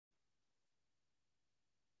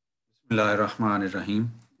Bismillahirrahmanirrahim.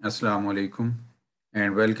 Assalamu alaikum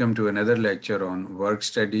and welcome to another lecture on work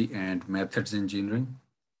study and methods engineering.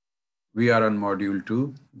 We are on module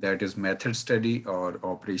 2, that is method study or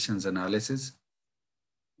operations analysis.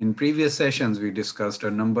 In previous sessions, we discussed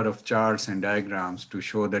a number of charts and diagrams to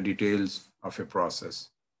show the details of a process.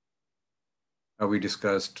 We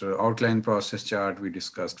discussed outline process chart, we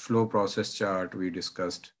discussed flow process chart, we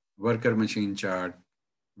discussed worker machine chart,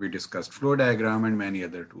 we discussed flow diagram and many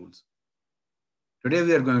other tools. Today,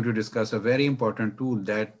 we are going to discuss a very important tool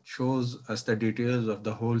that shows us the details of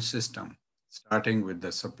the whole system, starting with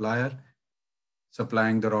the supplier,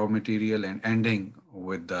 supplying the raw material, and ending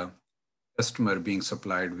with the customer being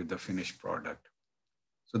supplied with the finished product.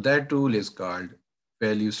 So that tool is called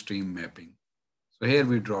value stream mapping. So here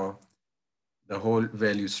we draw the whole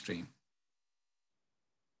value stream.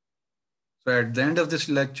 So at the end of this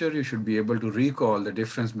lecture, you should be able to recall the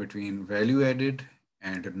difference between value added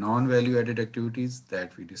and non-value added activities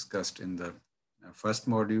that we discussed in the first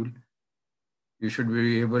module. You should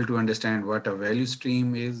be able to understand what a value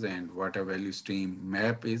stream is and what a value stream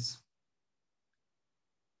map is.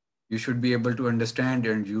 You should be able to understand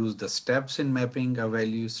and use the steps in mapping a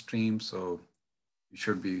value stream. So you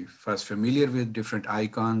should be first familiar with different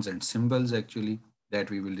icons and symbols actually that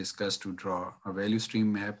we will discuss to draw a value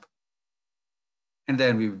stream map. And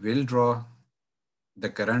then we will draw the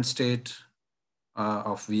current state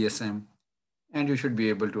of VSM. And you should be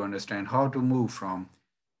able to understand how to move from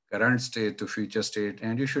current state to future state.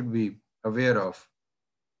 And you should be aware of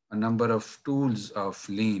a number of tools of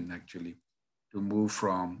lean actually to move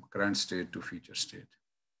from current state to future state.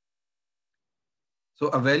 So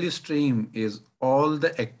a value stream is all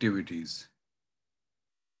the activities,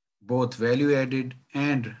 both value added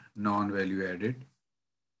and non-value added,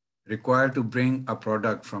 required to bring a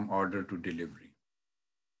product from order to delivery.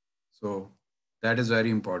 So that is very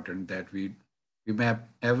important that we map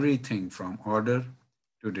everything from order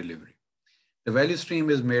to delivery. The value stream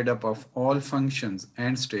is made up of all functions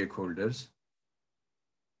and stakeholders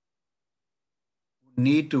who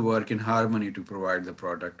need to work in harmony to provide the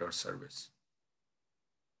product or service.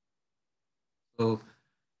 So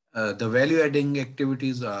the value adding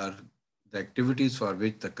activities are the activities for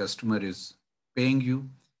which the customer is paying you,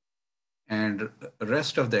 and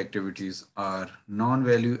rest of the activities are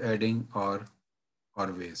non-value adding or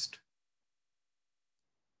waste.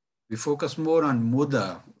 We focus more on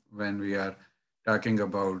muda when we are talking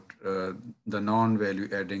about the non-value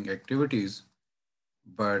adding activities,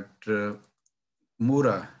 but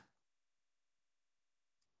mura,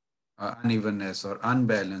 unevenness or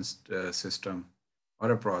unbalanced system or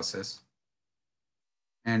a process,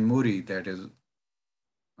 and muri, that is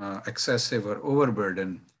excessive or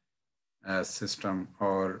overburden system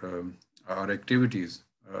or activities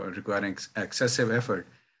requiring excessive effort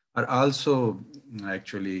are also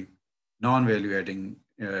actually non-value adding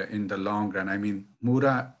in the long run. I mean,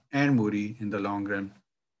 Mura and Muri in the long run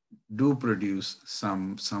do produce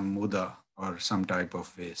some muda or some type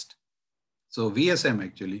of waste. So VSM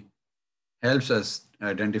actually helps us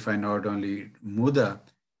identify not only muda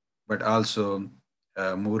but also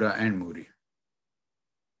Mura and Muri.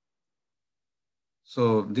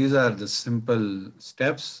 So these are the simple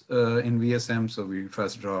steps in VSM. So we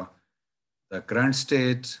first draw the current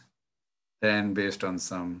state, then based on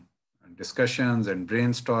some discussions and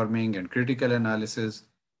brainstorming and critical analysis,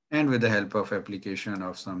 and with the help of application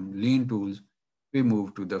of some lean tools, we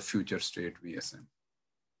move to the future state VSM.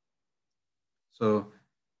 So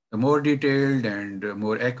the more detailed and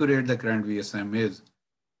more accurate the current VSM is,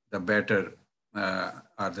 the better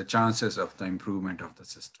are the chances of the improvement of the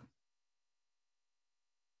system.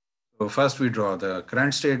 So first we draw the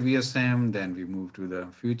current state VSM, then we move to the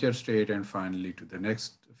future state, and finally to the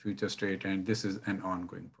next future state, and this is an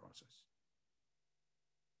ongoing process.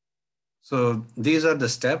 So these are the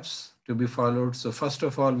steps to be followed. So first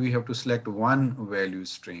of all, we have to select one value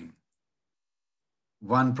stream,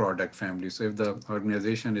 one product family. So if the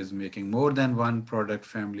organization is making more than one product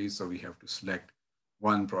family, so we have to select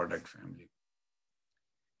one product family.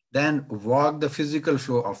 Then walk the physical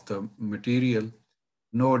flow of the material,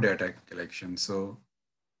 no data collection. So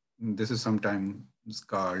this is sometimes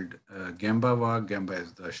called Gemba walk. Gemba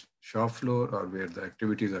is the shop floor or where the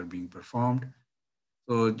activities are being performed.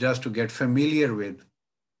 So just to get familiar with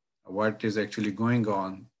what is actually going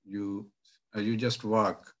on, you just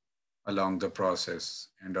walk along the process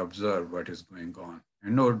and observe what is going on,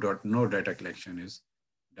 and no data collection is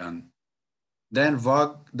done. Then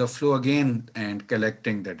walk the flow again and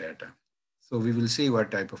collecting the data. So we will see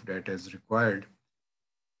what type of data is required.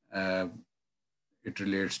 It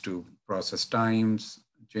relates to process times,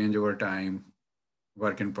 changeover time,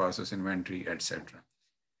 work in process inventory, etc.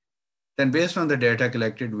 Then based on the data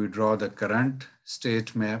collected, we draw the current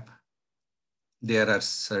state map. There are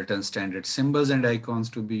certain standard symbols and icons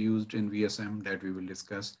to be used in VSM that we will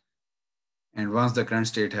discuss. And once the current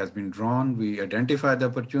state has been drawn, we identify the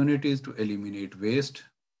opportunities to eliminate waste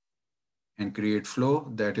and create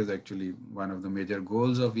flow. That is actually one of the major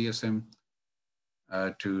goals of VSM,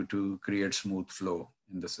 to create smooth flow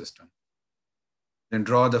in the system. Then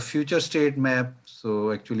draw the future state map.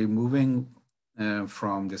 So actually moving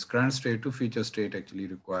from this current state to future state actually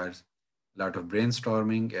requires a lot of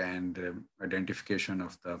brainstorming and identification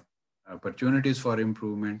of the opportunities for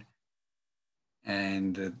improvement.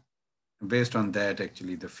 And based on that,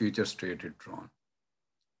 actually the future state is drawn.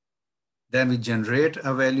 Then we generate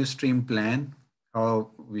a value stream plan,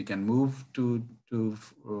 how we can move to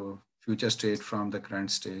future state from the current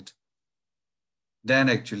state. Then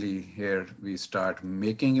actually here we start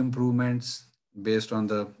making improvements based on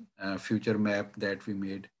the future map that we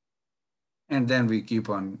made. And then we keep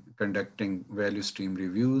on conducting value stream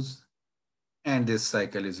reviews, and this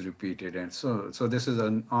cycle is repeated. And so this is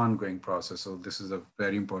an ongoing process. So this is a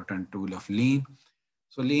very important tool of lean.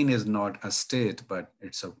 So lean is not a state, but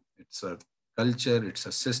it's a culture, it's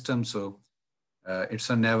a system. So it's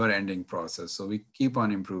a never ending process. So we keep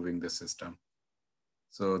on improving the system.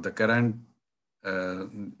 So the current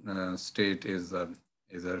state is a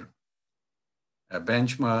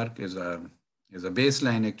benchmark, is a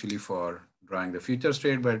baseline actually for drawing the future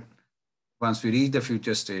state. But once we reach the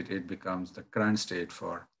future state, it becomes the current state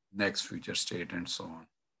for next future state and so on.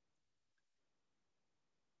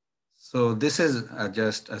 So this is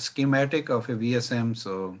just a schematic of a VSM.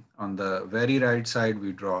 So on the very right side,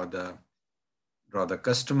 we draw the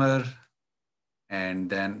customer, and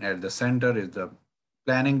then at the center is the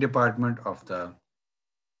planning department of the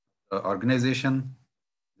organization,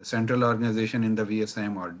 the central organization in the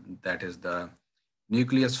VSM, or that is the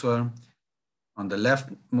nucleus firm. On the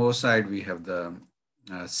leftmost side, we have the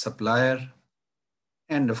supplier.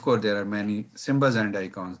 And of course, there are many symbols and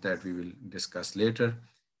icons that we will discuss later.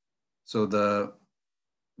 So the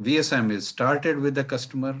VSM is started with the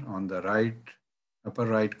customer on the right, upper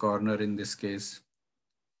right corner in this case.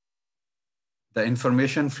 The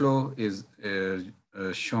information flow is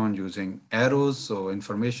shown using arrows. So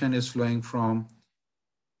information is flowing from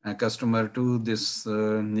a customer to this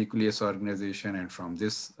nucleus organization, and from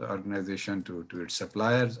this organization to its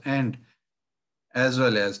suppliers, and as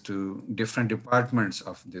well as to different departments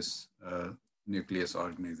of this nucleus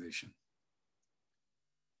organization.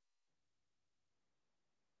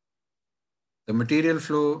 The material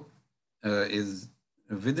flow is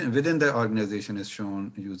within the organization is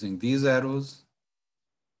shown using these arrows,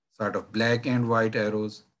 sort of black and white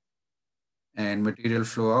arrows, and material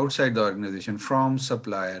flow outside the organization from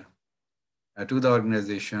supplier to the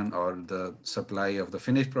organization, or the supply of the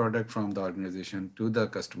finished product from the organization to the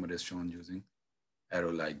customer is shown using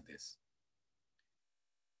arrow like this.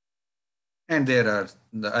 And there are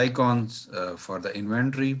the icons for the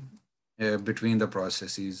inventory between the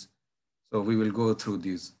processes. So we will go through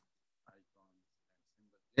these icons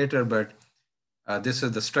later, but this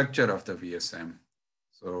is the structure of the VSM.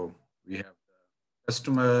 So we have the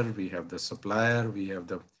customer, we have the supplier, we have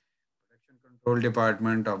the production control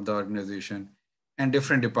department of the organization, and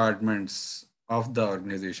different departments of the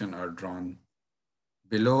organization are drawn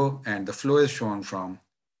below, and the flow is shown from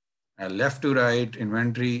left to right.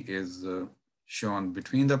 Inventory is shown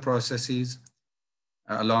between the processes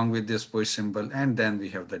along with this push symbol. And then we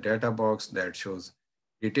have the data box that shows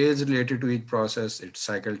details related to each process, its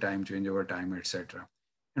cycle time, changeover time, etc.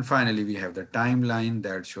 And finally, we have the timeline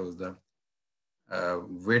that shows the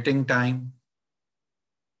waiting time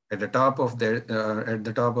at the top of this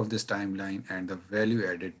timeline, and the value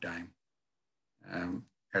added time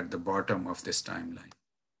at the bottom of this timeline.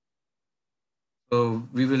 So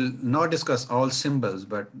we will not discuss all symbols,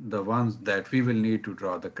 but the ones that we will need to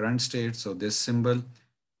draw the current state. So this symbol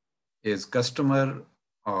is customer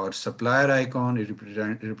or supplier icon. It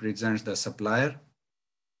represents the supplier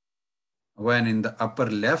when in the upper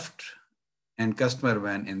left, and customer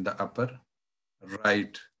when in the upper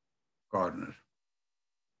right corner.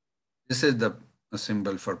 This is the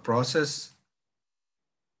symbol for process,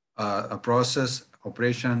 a process,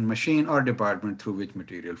 operation, machine, or department through which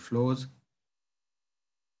material flows.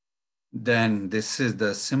 Then this is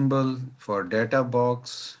the symbol for data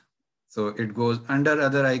box. So it goes under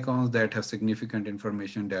other icons that have significant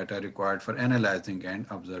information data required for analyzing and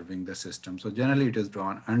observing the system. So generally it is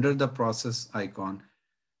drawn under the process icon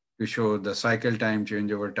to show the cycle time,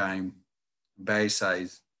 changeover time, batch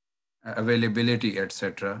size, availability,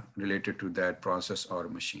 etc., related to that process or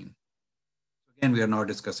machine. Again, we are not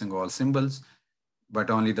discussing all symbols, but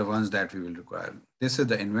only the ones that we will require. This is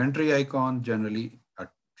the inventory icon, generally a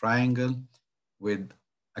triangle with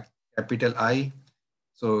a capital I.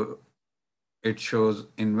 So it shows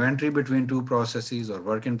inventory between two processes or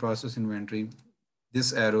work in process inventory.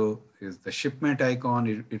 This arrow is the shipment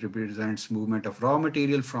icon. It represents movement of raw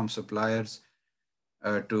material from suppliers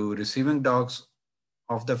to receiving docks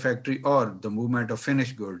of the factory, or the movement of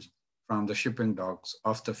finished goods from the shipping docks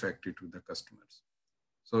of the factory to the customers.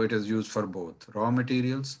 So it is used for both raw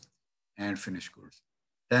materials and finished goods.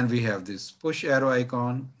 Then we have this push arrow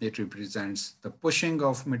icon. It represents the pushing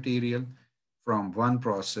of material from one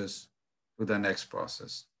process to the next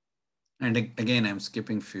process. And again, I'm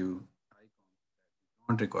skipping few icons that we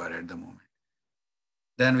don't require at the moment.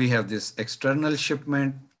 Then we have this external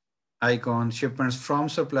shipment icon, shipments from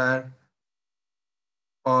supplier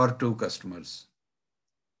or to customers.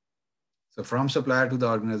 So from supplier to the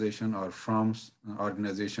organization, or from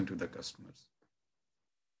organization to the customers.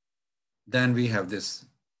 Then we have this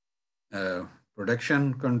uh,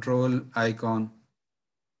 production control icon.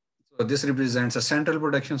 So this represents a central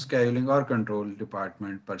production scheduling or control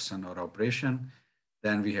department, person or operation.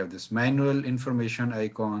 Then we have this manual information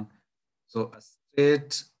icon. So a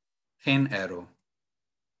straight thin arrow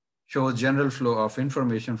shows general flow of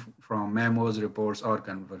information from memos, reports, or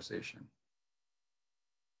conversation.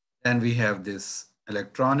 Then we have this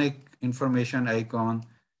electronic information icon.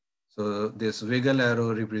 So this wiggle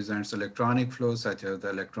arrow represents electronic flows such as the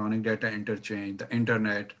electronic data interchange, the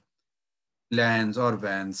internet, LANs or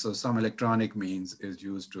WANs. So some electronic means is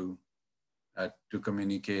used to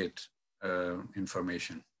communicate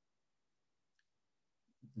information.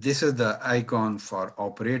 This is the icon for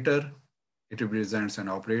operator. It represents an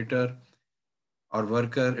operator or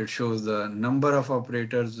worker. It shows the number of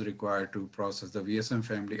operators required to process the VSM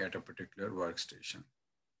family at a particular workstation.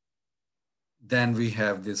 Then we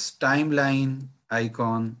have this timeline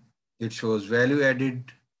icon. It shows value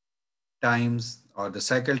added times or the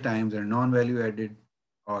cycle times and non-value added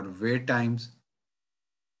or wait times.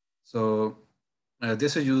 So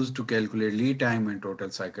this is used to calculate lead time and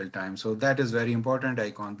total cycle time. So that is very important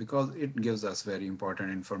icon because it gives us very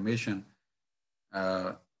important information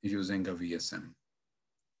uh, using a VSM.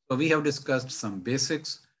 So we have discussed some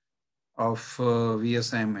basics of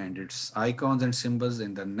VSM and its icons and symbols.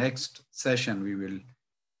 In the next session, we will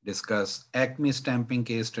discuss Acme stamping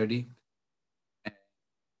case study and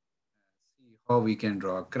see how we can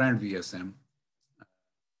draw current VSM